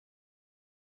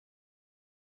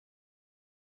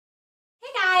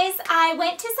guys, I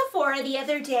went to Sephora the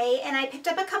other day and I picked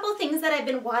up a couple things that I've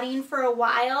been wanting for a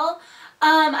while.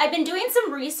 I've been doing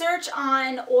some research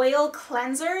on oil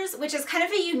cleansers, which is kind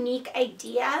of a unique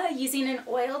idea, using an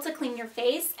oil to clean your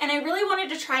face, and I really wanted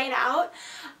to try it out.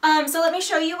 So let me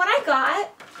show you what I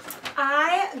got.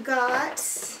 I got,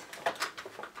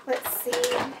 let's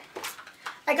see,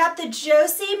 I got the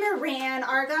Josie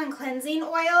Maran-Argan cleansing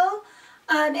oil,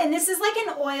 and this is like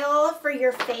an oil for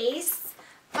your face.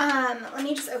 Let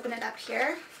me just open it up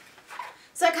here.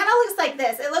 So it kind of looks like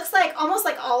this. It looks like almost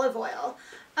like olive oil.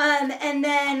 And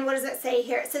then what does it say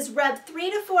here? It says rub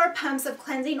 3 to 4 pumps of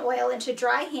cleansing oil into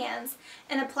dry hands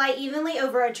and apply evenly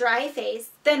over a dry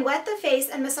face. Then wet the face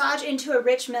and massage into a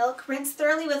rich milk. Rinse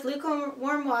thoroughly with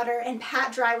lukewarm water and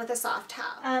pat dry with a soft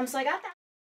towel. So I got that.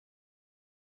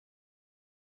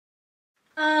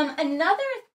 Another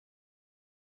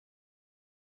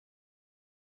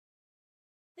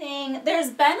thing, there's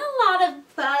been a lot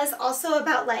of buzz also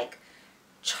about like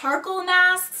charcoal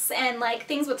masks and like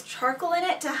things with charcoal in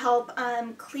it to help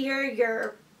clear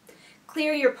your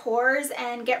pores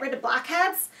and get rid of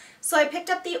blackheads. So I picked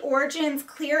up the Origins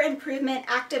Clear Improvement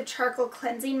Active Charcoal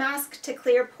Cleansing Mask to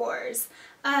clear pores.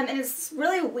 And it's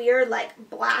really weird like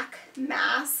black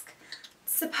mask.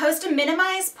 It's supposed to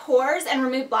minimize pores and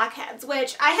remove blackheads,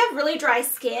 which I have really dry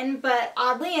skin, but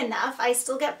oddly enough I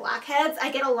still get blackheads. I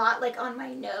get a lot like on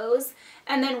my nose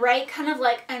and then right kind of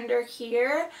like under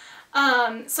here.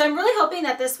 So I'm really hoping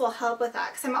that this will help with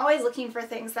that, because I'm always looking for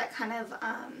things that kind of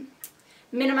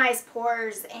minimize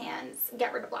pores and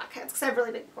get rid of blackheads, because I have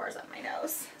really big pores on my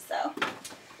nose. So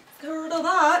get rid of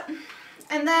that.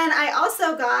 And then I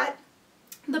also got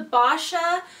the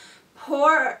Bosia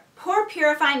Pore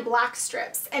Purifying Black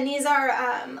Strips, and these are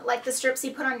like the strips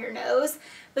you put on your nose,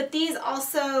 but these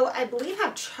also I believe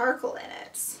have charcoal in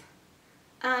it.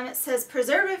 It says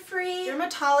preservative-free,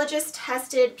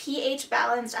 dermatologist-tested,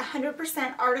 pH-balanced,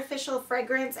 100% artificial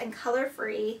fragrance and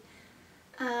color-free.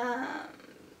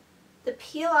 The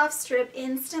peel-off strip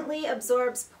instantly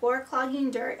absorbs pore-clogging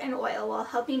dirt and oil while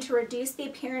helping to reduce the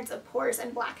appearance of pores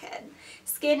and blackhead.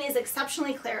 Skin is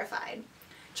exceptionally clarified.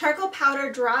 Charcoal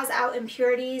powder draws out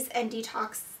impurities and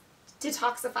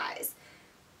detoxifies.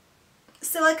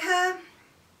 Silica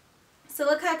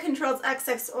controls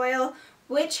excess oil.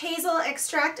 Witch hazel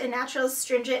extract, a natural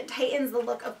astringent, tightens the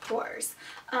look of pores.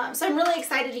 So I'm really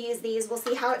excited to use these. We'll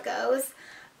see how it goes.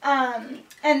 And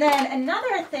then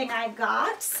another thing I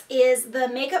got is the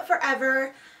Makeup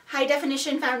Forever High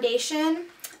Definition Foundation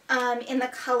in the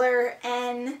color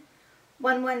N117.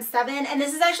 And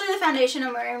this is actually the foundation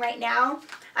I'm wearing right now.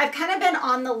 I've kind of been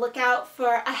on the lookout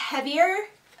for a heavier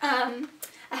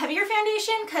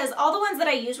foundation, because all the ones that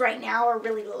I use right now are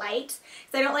really light,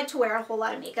 because I don't like to wear a whole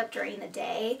lot of makeup during the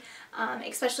day,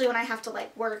 especially when I have to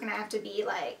like work and I have to be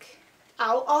like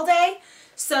out all day.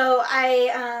 So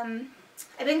I've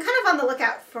been kind of on the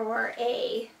lookout for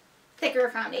a thicker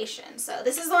foundation. So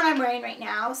this is the one I'm wearing right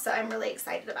now, so I'm really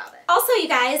excited about it. Also, you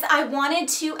guys, I wanted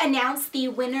to announce the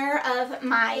winner of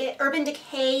my Urban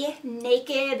Decay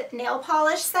Naked Nail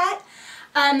Polish set.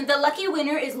 The lucky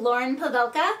winner is Lauren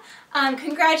Pavelka.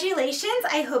 Congratulations.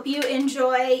 I hope you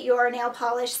enjoy your nail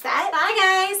polish set. Bye,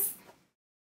 guys.